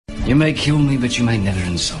You may kill me, but you may never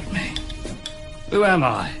insult me. Who am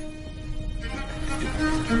I?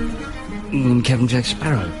 Captain Jack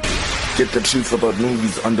Sparrow. Get the truth about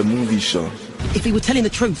movies on the movie show. If he were telling the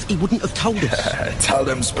truth, he wouldn't have told us. Tell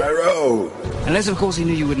them, Sparrow. Unless, of course, he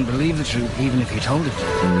knew you wouldn't believe the truth, even if you told it.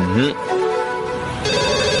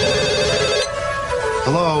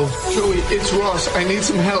 Hello? Joey, it's Ross. I need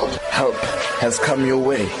some help. Help has come your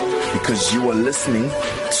way because you are listening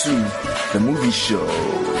to the movie show.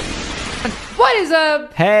 What is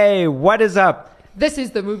up? Hey, what is up? This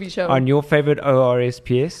is the movie show. On your favorite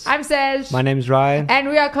ORSPS. I'm Saj. My name's Ryan. And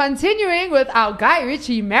we are continuing with our Guy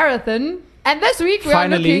Ritchie marathon. And this week we are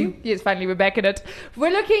looking... Yes, finally we're back at it.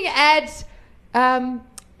 We're looking at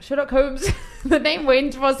Sherlock Holmes. The name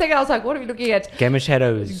went for a second. I was like, what are we looking at? Game of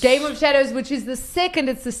Shadows. Game of Shadows, which is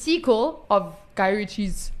it's the sequel of Guy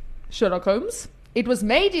Ritchie's Sherlock Holmes. It was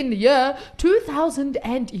made in the year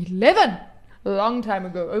 2011. A long time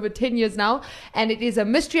ago, over 10 years now. And it is a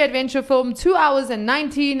mystery adventure film, 2 hours and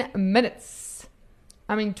 19 minutes.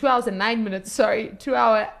 2 hours and 9 minutes, sorry. 2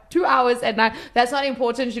 hours and 9. That's not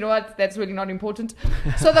important. You know what? That's really not important.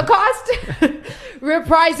 So the cast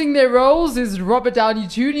reprising their roles is Robert Downey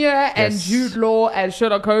Jr. and Jude Law as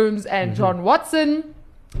Sherlock Holmes and John Watson.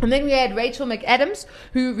 And then we had Rachel McAdams,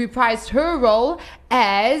 who reprised her role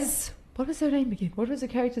as... What was her name again? What was the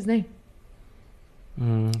character's name?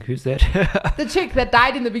 Who's that? The chick that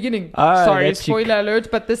died in the beginning. Sorry, spoiler alert,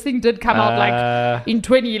 but this thing did come out in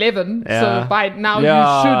 2011. Yeah. So by now you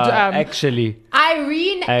should... actually.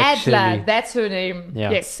 Irene Adler, that's her name. Yeah.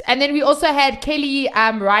 Yes. And then we also had Kelly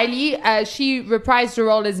Riley. She reprised her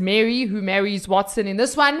role as Mary, who marries Watson in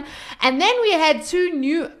this one. And then we had two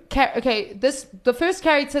new... the first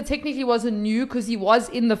character technically wasn't new because he was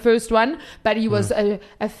in the first one, but he was a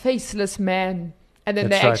faceless man. And then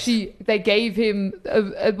they gave him,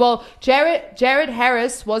 Jared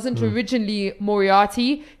Harris wasn't originally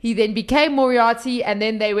Moriarty. He then became Moriarty, and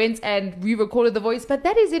then they went and re-recorded the voice. But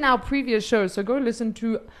that is in our previous show, so go listen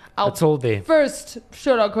to our first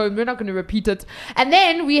Sherlock Holmes. We're not going to repeat it. And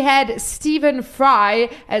then we had Stephen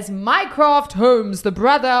Fry as Mycroft Holmes, the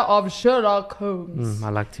brother of Sherlock Holmes.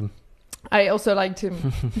 I liked him. I also liked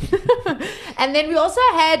him. And then we also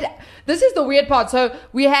had, this is the weird part. So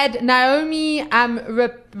we had Naomi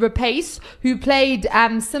Rapace, who played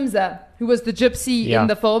Simza, who was the gypsy in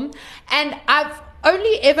the film. And I've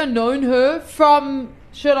only ever known her from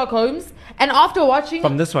Sherlock Holmes. And after watching...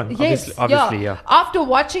 From this one, obviously. After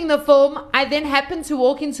watching the film, I then happened to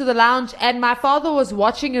walk into the lounge and my father was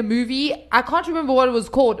watching a movie. I can't remember what it was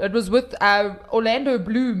called. It was with Orlando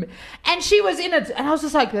Bloom. And she was in it. And I was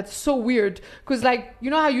just like, that's so weird. Because you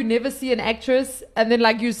know how you never see an actress and then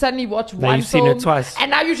you suddenly watch one film. You've seen it twice. And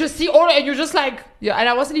now you just see all and you're just like... Yeah, and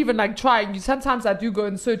I wasn't even trying. Sometimes I do go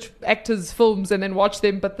and search actors' films and then watch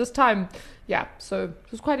them. But this time... Yeah, so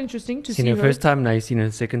it was quite interesting to see her. Seen her first time, now you've seen her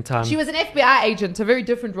the second time. She was an FBI agent, a very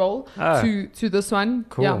different role to this one.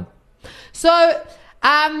 Cool. Yeah. So,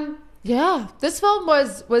 this film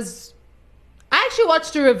was... I actually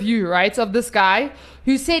watched a review, right, of this guy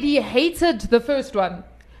who said he hated the first one,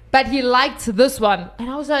 but he liked this one. And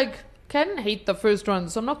I was like, I didn't hate the first one,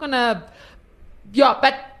 so I'm not going to... Yeah,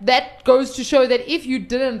 but that goes to show that if you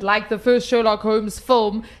didn't like the first Sherlock Holmes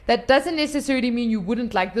film, that doesn't necessarily mean you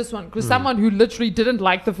wouldn't like this one. Because someone who literally didn't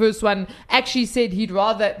like the first one actually said he'd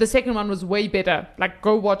rather... The second one was way better.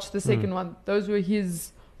 Go watch the second one. Those were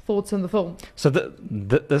his thoughts on the film. So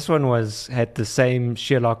this one had the same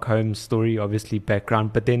Sherlock Holmes story, obviously,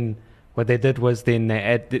 background. But then what they did was then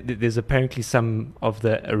they there's apparently some of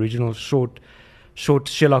the original short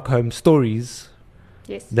Sherlock Holmes stories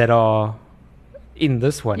that are... in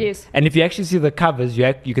this one. Yes. And if you actually see the covers,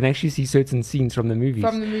 you can actually see certain scenes from the movies.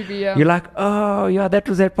 You're like, oh, yeah, that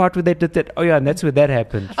was that part where they did that. Oh, yeah, and that's where that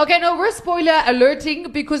happened. Okay, no, we're spoiler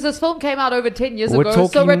alerting because this film came out over 10 years ago.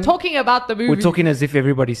 So we're talking about the movie. We're talking as if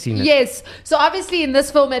everybody's seen it. Yes. So obviously in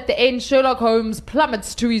this film at the end, Sherlock Holmes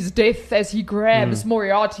plummets to his death as he grabs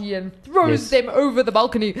Moriarty and throws them over the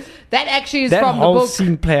balcony. That actually is from the book. That whole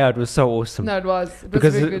scene play out was so awesome. No, it was.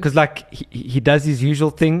 Because he does his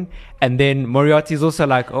usual thing and then Moriarty is also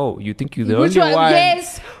like, oh, you think you're the only one?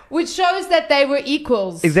 Yes, which shows that they were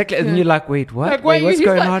equals. Exactly. And you're like, wait, what? Wait, what's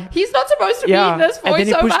going on? He's not supposed to be in this voiceover. And then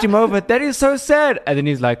he pushed him over. That is so sad. And then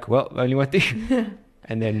he's like, well, only one thing.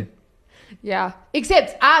 And then... Yeah.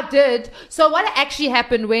 Except I did. So what actually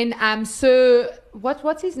happened when Sir...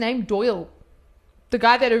 What's his name? Doyle. The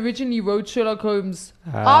guy that originally wrote Sherlock Holmes,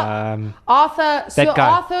 Arthur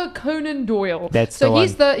Conan Doyle. That's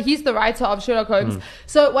he's the writer of Sherlock Holmes.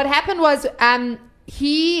 So what happened was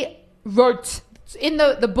he wrote in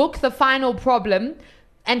the book The Final Problem.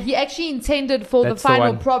 And he actually intended for the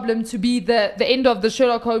final problem to be the end of the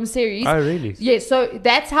Sherlock Holmes series. Oh, really? Yes, so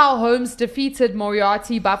that's how Holmes defeated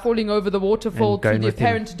Moriarty by falling over the waterfall to the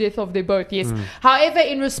apparent death of them both, yes. However,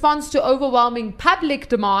 in response to overwhelming public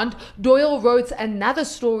demand, Doyle wrote another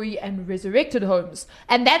story and resurrected Holmes.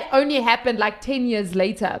 And that only happened like 10 years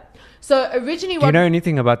later. So originally... Do you know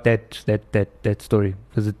anything about that story?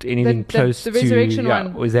 Was it anything close to... The resurrection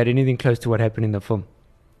one? Was that anything close to what happened in the film?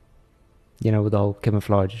 You know, with the whole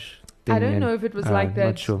camouflage thing. I don't know if it was like that.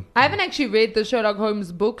 Not sure. I haven't actually read the Sherlock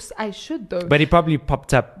Holmes books. I should, though. But he probably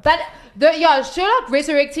popped up. But, Sherlock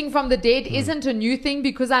resurrecting from the dead isn't a new thing,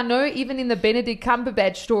 because I know even in the Benedict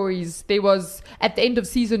Cumberbatch stories, there was, at the end of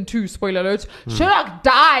season 2, spoiler alert, Sherlock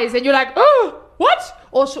dies, and you're like, oh, what?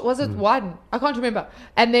 Or was it 1? I can't remember.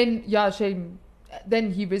 And then, shame. Then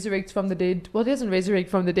he resurrects from the dead. Well, he doesn't resurrect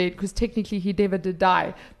from the dead, because technically he never did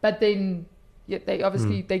die. But then... Yeah, they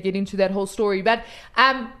obviously they get into that whole story. But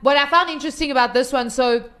what I found interesting about this one,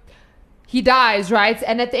 so he dies, right?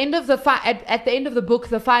 And at the end of the at the end of the book,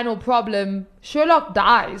 The Final Problem, Sherlock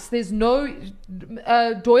dies. There's no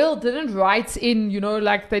Doyle didn't write in,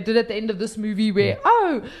 like they did at the end of this movie where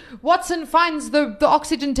Watson finds the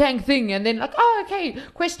oxygen tank thing, and then like, okay,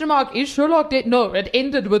 question mark, is Sherlock dead? No, it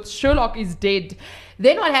ended with Sherlock is dead.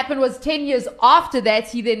 Then what happened was 10 years after that,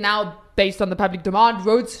 he then now, based on the public demand,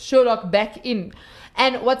 wrote Sherlock back in.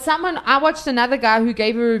 And I watched another guy who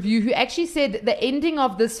gave a review who actually said the ending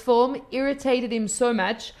of this film irritated him so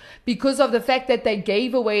much because of the fact that they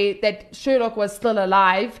gave away that Sherlock was still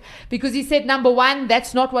alive. Because he said, number one,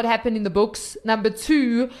 that's not what happened in the books. Number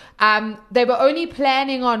two, they were only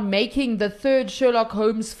planning on making the third Sherlock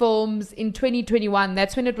Holmes films in 2021.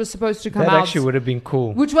 That's when it was supposed to come out. That actually would have been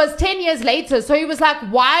cool. Which was 10 years later. So he was like,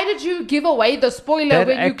 why did you give away the spoiler? That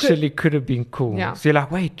actually could have been cool. Yeah. So you're like,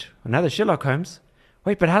 wait, another Sherlock Holmes?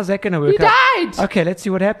 Wait, but how's that going to work out? He died! Okay, let's see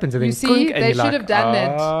what happens. And you see, they should have done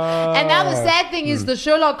that. And now the sad thing is the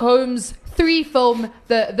Sherlock Holmes 3 film,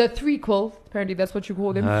 the threequel, apparently that's what you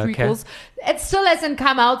call them, threequels, it still hasn't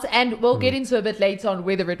come out, and we'll get into a bit later on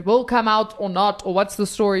whether it will come out or not, or what's the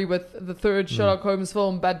story with the third Sherlock Holmes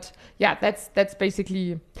film. But yeah, that's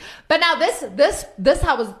basically... But now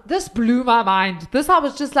this blew my mind. This I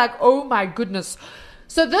was just like, oh my goodness.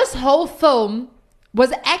 So this whole film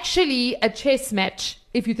was actually a chess match,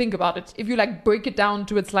 if you think about it. If you like break it down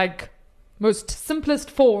to its like most simplest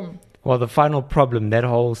form. Well, The Final Problem, that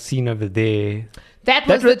whole scene over there. That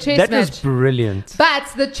was the chess match. That was brilliant. But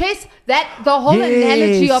the whole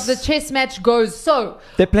analogy of the chess match goes so.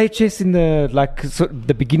 They play chess in the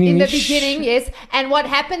the beginning. In the beginning, yes. And what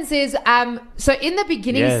happens is, so in the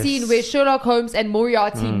beginning scene where Sherlock Holmes and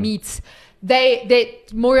Moriarty meet,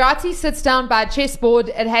 Moriarty sits down by a chessboard.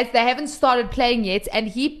 They haven't started playing yet, and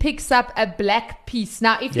he picks up a black piece.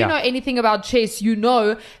 Now, if you know anything about chess, you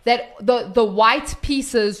know that the white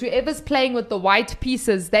pieces, whoever's playing with the white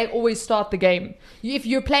pieces, they always start the game. If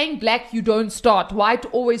you're playing black, you don't start. White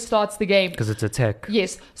always starts the game. Because it's attack.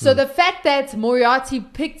 Yes. So the fact that Moriarty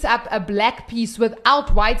picked up a black piece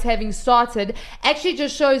without white having started actually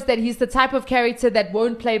just shows that he's the type of character that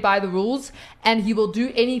won't play by the rules, and he will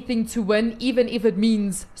do anything to win, even if it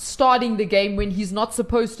means starting the game when he's not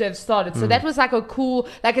supposed to have started. So that was like a cool,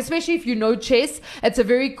 especially if you know chess, it's a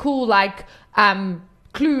very cool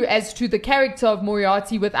clue as to the character of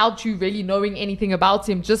Moriarty without you really knowing anything about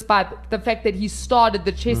him, just by the fact that he started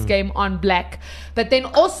the chess game on black. But then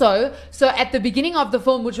also, so at the beginning of the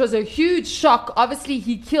film, which was a huge shock, obviously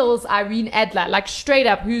he kills Irene Adler, straight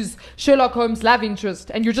up, who's Sherlock Holmes' love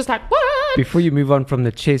interest. And you're just like, what? Before you move on from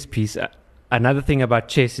the chess piece, another thing about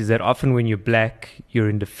chess is that often when you're black, you're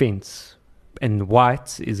in defense. And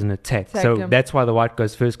white is an attack. So that's why the white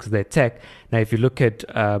goes first, because they attack. Now, if you look at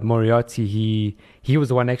Moriarty, he was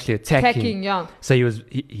the one actually attacking. So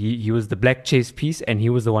he was the black chess piece, and he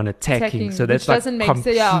was the one attacking. So that's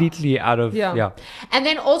completely out of... And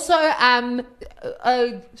then also,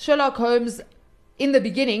 Sherlock Holmes, in the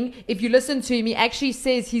beginning, if you listen to him, he actually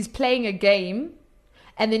says he's playing a game.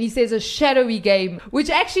 And then he says a shadowy game,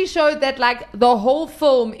 which actually showed that the whole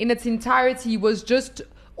film in its entirety was just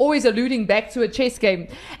always alluding back to a chess game.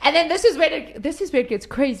 And then this is where it gets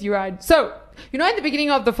crazy, right? So, in the beginning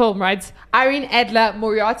of the film, right, Irene Adler,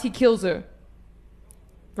 Moriarty kills her.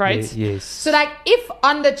 Right? Yes. So, if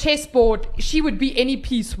on the chessboard she would be any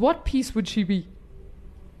piece, what piece would she be?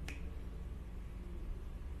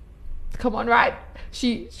 Come on, right?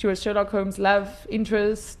 She was Sherlock Holmes' love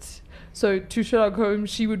interest. So to Sherlock Holmes,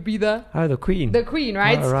 she would be the queen. The queen,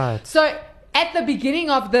 right? Oh, right. So at the beginning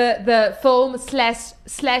of the film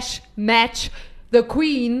slash match, the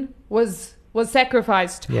queen was was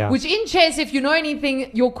sacrificed. Yeah. Which in chess, if you know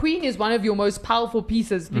anything, your queen is one of your most powerful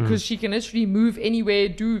pieces because she can literally move anywhere,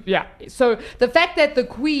 So the fact that the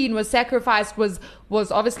queen was sacrificed was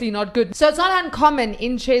obviously not good. So it's not uncommon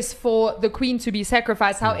in chess for the queen to be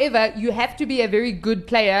sacrificed. However, you have to be a very good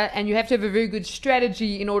player and you have to have a very good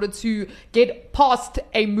strategy in order to get past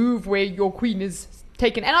a move where your queen is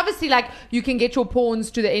taken. And obviously, like, you can get your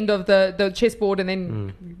pawns to the end of the chessboard and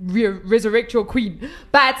then resurrect your queen.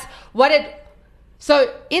 But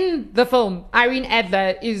so in the film, Irene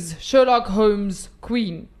Adler is Sherlock Holmes'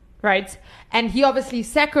 queen, right? And he obviously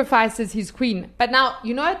sacrifices his queen. But now,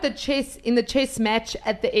 in the chess match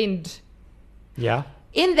at the end. Yeah.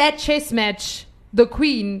 In that chess match, the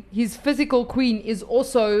queen, his physical queen, is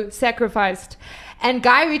also sacrificed. And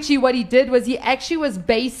Guy Ritchie, what he did was he actually was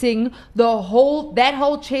basing that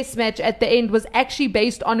whole chess match at the end was actually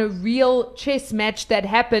based on a real chess match that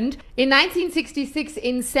happened in 1966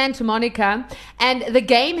 in Santa Monica. And the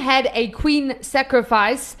game had a queen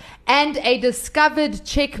sacrifice and a discovered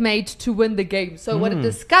checkmate to win the game. So what a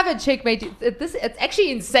discovered checkmate, it's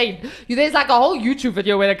actually insane. There's like a whole YouTube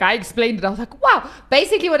video where the guy explained it. I was like, wow.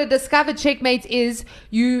 Basically what a discovered checkmate is,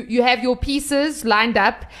 you have your pieces lined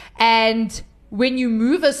up, and when you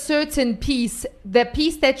move a certain piece, the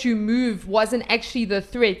piece that you move wasn't actually the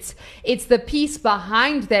threat. It's the piece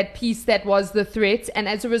behind that piece that was the threat. And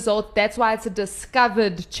as a result, that's why it's a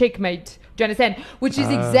discovered checkmate. Do you understand? Which is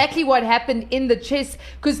exactly what happened in the chess.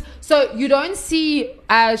 So you don't see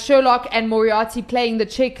Sherlock and Moriarty playing the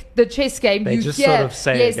chess game. They just sort of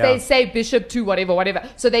say, yes, they say bishop to whatever.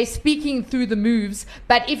 So they're speaking through the moves.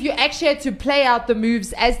 But if you actually had to play out the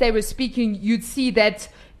moves as they were speaking, you'd see that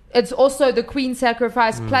it's also the queen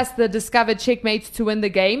sacrifice plus the discovered checkmate to win the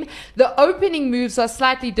game. The opening moves are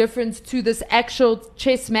slightly different to this actual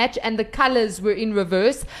chess match, and the colors were in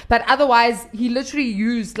reverse. But otherwise, he literally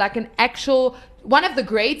used like an actual one of the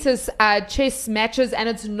greatest chess matches, and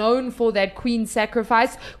it's known for that queen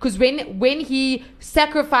sacrifice. Because when he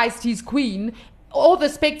sacrificed his queen, all the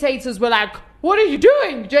spectators were like, what are you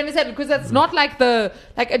doing? Do you understand? Because that's not like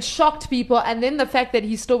it shocked people. And then the fact that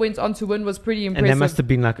he still went on to win was pretty impressive. And that must have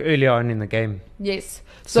been like earlier on in the game. Yes.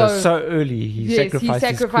 So early, he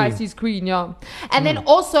sacrificed his queen, yeah. And then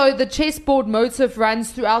also the chessboard motif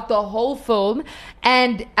runs throughout the whole film.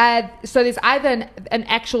 And so there's either an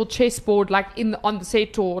actual chessboard like on the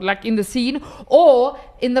set or like in the scene, or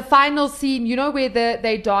in the final scene, where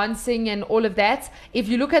they're dancing and all of that. If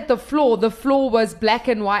you look at the floor was black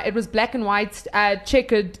and white. It was black and white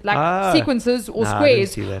checkered sequences or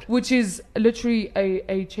squares, which is literally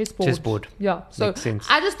a chessboard. Yeah. So makes sense.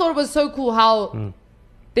 I just thought it was so cool how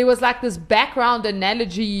there was like this background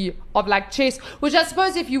analogy of like chess, which I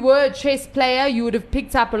suppose if you were a chess player, you would have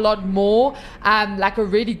picked up a lot more. Like a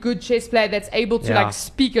really good chess player that's able to like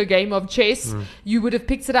speak a game of chess, you would have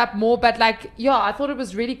picked it up more. But I thought it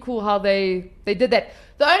was really cool how they did that.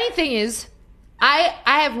 The only thing is, I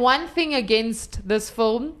have one thing against this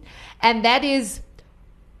film, and that is,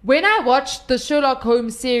 when I watched the Sherlock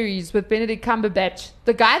Holmes series with Benedict Cumberbatch,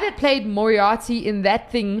 the guy that played Moriarty in that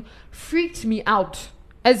thing freaked me out.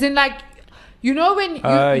 As in, like, when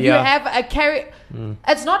you have a character,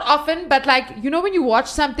 it's not often, but like, when you watch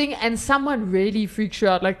something and someone really freaks you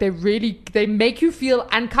out, like they make you feel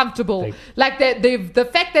uncomfortable. Like the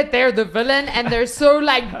fact that they're the villain and they're so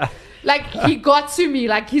like he got to me,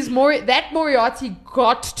 like that Moriarty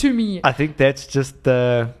got to me. I think that's just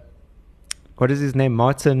what is his name?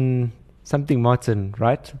 Martin,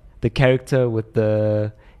 right? The character with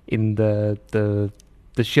in the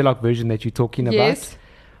Sherlock version that you're talking about. Yes.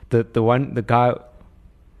 The guy,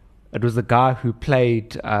 it was the guy who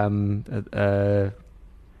played no,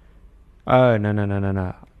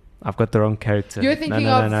 I've got the wrong character. You're thinking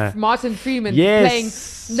of Martin Freeman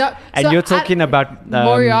yes. playing and you're talking about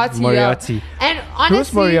Moriarty. Yeah. And honestly,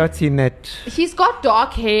 who's Moriarty in that? He's got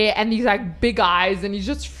dark hair and these like big eyes and he's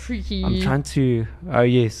just freaky. I'm trying to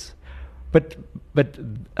yes. But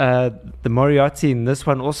the Moriarty in this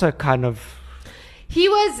one also kind of, He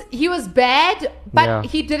was bad, but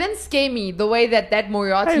he didn't scare me the way that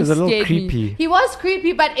Moriarty was a little scared creepy. me. He was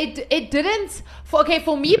creepy, but it didn't. For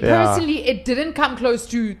me personally, it didn't come close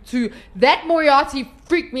to that Moriarty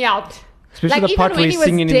freaked me out. Especially the part where he's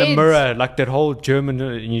singing in the mirror, like that whole German,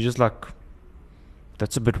 and you're just like,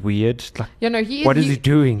 that's a bit weird. Like, what is he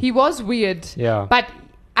doing? He was weird. Yeah, but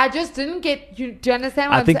I just didn't get. Do you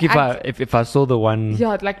understand? What I think if I saw the one,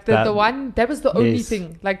 like the one that was the only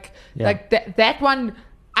thing. Like that one,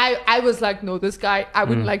 I was like, no, this guy, I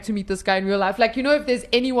wouldn't like to meet this guy in real life. Like, if there's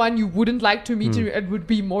anyone you wouldn't like to meet, it would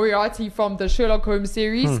be Moriarty from the Sherlock Holmes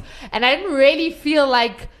series. And I didn't really feel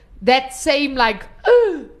like that same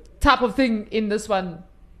type of thing in this one.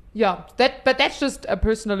 Yeah, but that's just a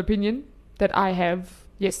personal opinion that I have.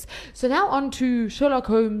 Yes. So now on to Sherlock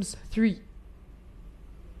Holmes 3.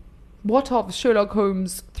 What of Sherlock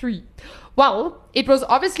Holmes 3? Well, it was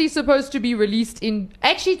obviously supposed to be released in...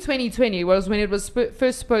 Actually, 2020 was when it was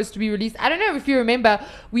first supposed to be released. I don't know if you remember,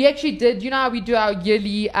 we actually did... You know how we do our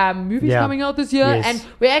yearly movies coming out this year? Yes. And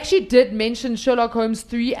we actually did mention Sherlock Holmes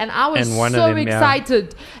 3, and I was so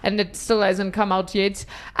excited. And it still hasn't come out yet.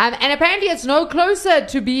 And apparently it's no closer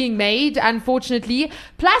to being made, unfortunately.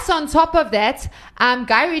 Plus, on top of that,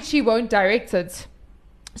 Guy Ritchie won't direct it.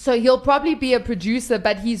 So he'll probably be a producer,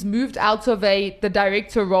 but he's moved out of the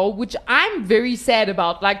director role, which I'm very sad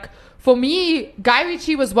about. Like, for me, Guy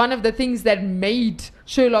Ritchie was one of the things that made the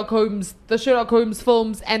Sherlock Holmes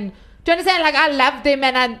films. And do you understand? Like, I loved them,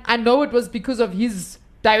 and I know it was because of his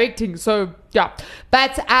directing. So, yeah.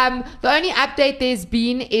 But the only update there's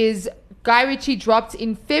been is Guy Ritchie dropped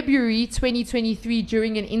in February 2023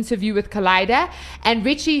 during an interview with Collider, and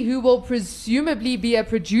Ritchie, who will presumably be a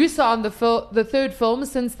producer on the third film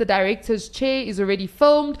since the director's chair is already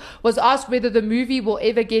filmed, was asked whether the movie will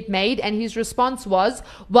ever get made, and his response was,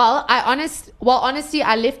 honestly,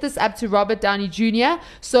 I left this up to Robert Downey Jr.,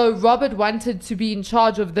 so Robert wanted to be in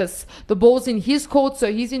charge of this. The ball's in his court,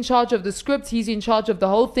 so he's in charge of the script, he's in charge of the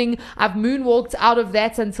whole thing. I've moonwalked out of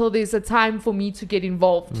that until there's a time for me to get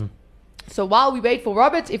involved. So while we wait for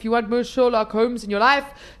Robert, if you want more Sherlock Holmes in your life,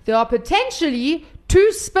 there are potentially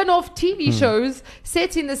 2 spin-off TV shows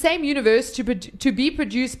set in the same universe to be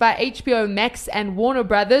produced by HBO Max and Warner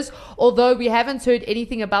Brothers, although we haven't heard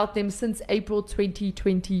anything about them since April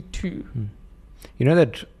 2022. You know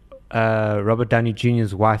that Robert Downey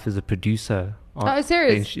Jr.'s wife is a producer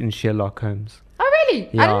in Sherlock Holmes. Oh, really?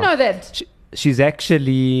 Yeah. I didn't know that. She's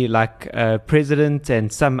actually like president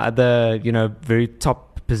and some other, very top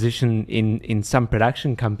position in some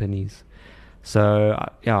production companies. So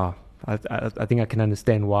I think I can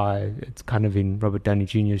understand why it's kind of in Robert Downey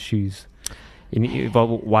Jr.'s shoes,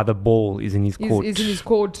 why the ball is in his court. Is in his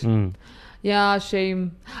court. Yeah,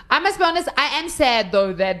 shame. I must be honest, I am sad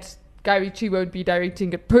though that Guy Ritchie won't be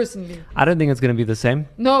directing it personally. I don't think it's going to be the same.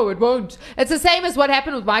 No, it won't. It's the same as what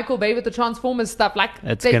happened with Michael Bay with the Transformers stuff. Like,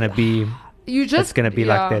 it's going to be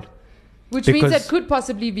like that. Which means it could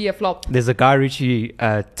possibly be a flop. There's a Guy Ritchie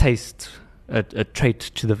taste, a trait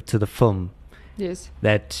to the film. Yes.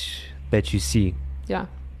 That you see. Yeah.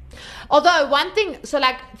 Although one thing, so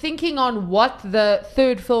like thinking on what the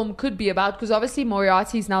third film could be about, because obviously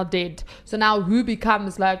Moriarty's now dead. So now who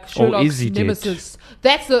becomes like Sherlock's nemesis? Dead?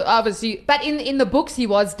 That's obviously, but in the books he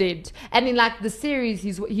was dead, and in like the series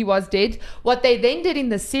he was dead. What they then did in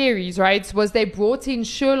the series, right, was they brought in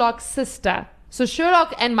Sherlock's sister. So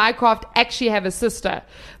Sherlock and Mycroft actually have a sister,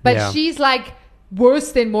 but she's like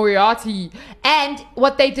worse than Moriarty. And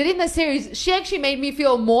what they did in the series, she actually made me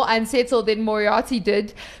feel more unsettled than Moriarty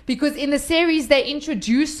did, because in the series they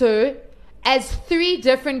introduce her as 3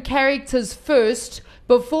 different characters first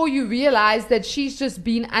before you realize that she's just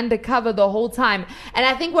been undercover the whole time. And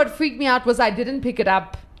I think what freaked me out was I didn't pick it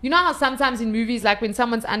up. You know how sometimes in movies, like when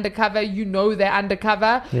someone's undercover, you know they're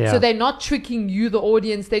undercover. Yeah. So they're not tricking you, the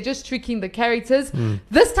audience. They're just tricking the characters.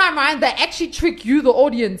 This time around, they actually trick you, the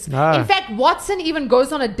audience. In fact, Watson even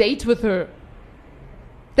goes on a date with her.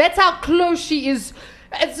 That's how close she is.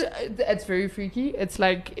 It's very freaky. It's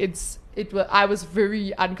like, I was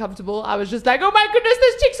very uncomfortable. I was just like, oh my goodness,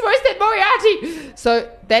 this chick's worse than Moriarty.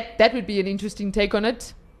 So that would be an interesting take on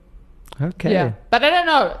it. Okay. Yeah, but I don't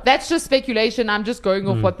know. That's just speculation. I'm just going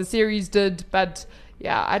off what the series did. But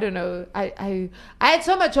yeah, I don't know. I had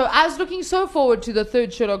so much. I was looking so forward to the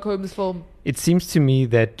third Sherlock Holmes film. It seems to me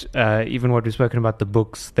that even what we've spoken about the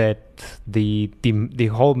books, that the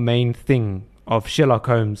whole main thing of Sherlock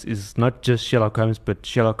Holmes is not just Sherlock Holmes, but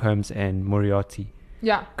Sherlock Holmes and Moriarty.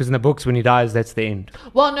 Yeah. Because in the books, when he dies, that's the end.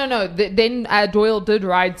 Well, no. Then Doyle did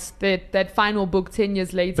write that final book 10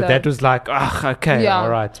 years later. But that was like, okay, all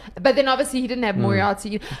right. But then obviously he didn't have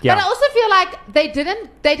Moriarty. Yeah. But I also feel like they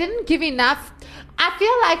didn't give enough. I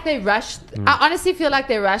feel like they rushed. I honestly feel like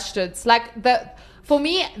they rushed it. It's like for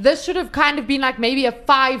me, this should have kind of been like maybe a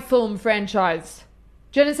 5-film franchise.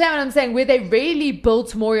 Do you understand what I'm saying? Where they really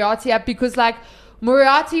built Moriarty up, because like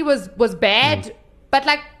Moriarty was bad, but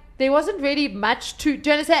like there wasn't really much to. Do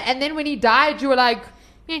you understand? And then when he died, you were like,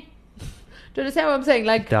 eh. Do you understand what I'm saying?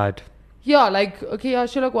 Like, died. Yeah, like, okay,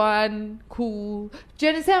 Sherlock 1, cool. Do you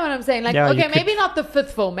understand what I'm saying? Like, okay, maybe not the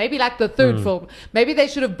 5th film, maybe like the 3rd film. Maybe they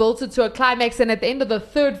should have built it to a climax, and at the end of the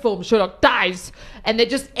 3rd film, Sherlock dies, and they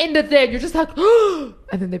just end it there, and you're just like,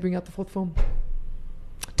 and then they bring out the 4th film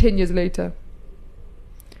 10 years later.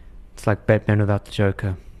 It's like Batman without the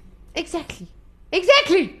Joker. Exactly.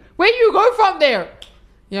 Where do you go from there?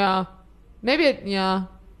 Yeah. Maybe it, yeah.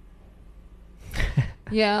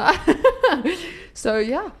 Yeah. So,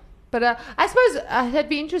 yeah. But I suppose I'd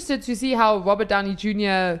be interested to see how Robert Downey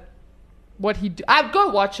Jr., what he do. I'd go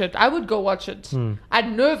watch it. I would go watch it.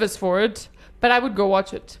 I'm nervous for it, but I would go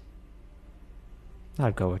watch it.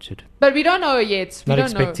 I'd go watch it. But we don't know yet. We not don't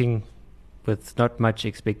expecting, know. with not much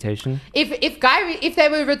expectation. If they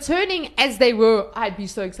were returning as they were, I'd be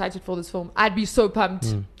so excited for this film. I'd be so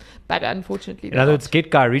pumped. But unfortunately, in other words,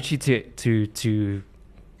 get Guy Ritchie to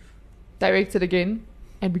direct it again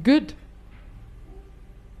and be good.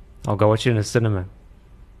 I'll go watch it in a cinema.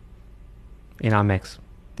 In IMAX.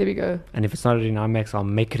 There we go. And if it's not in IMAX, I'll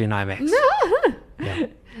make it in IMAX.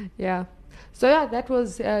 Yeah. So yeah, that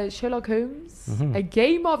was Sherlock Holmes, A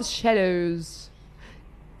Game of Shadows.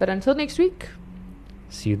 But until next week.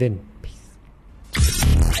 See you then. Peace.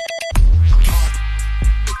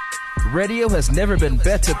 Radio has never been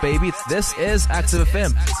better, baby. This is Active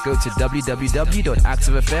FM. Go to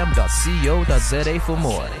www.activefm.co.za for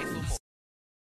more.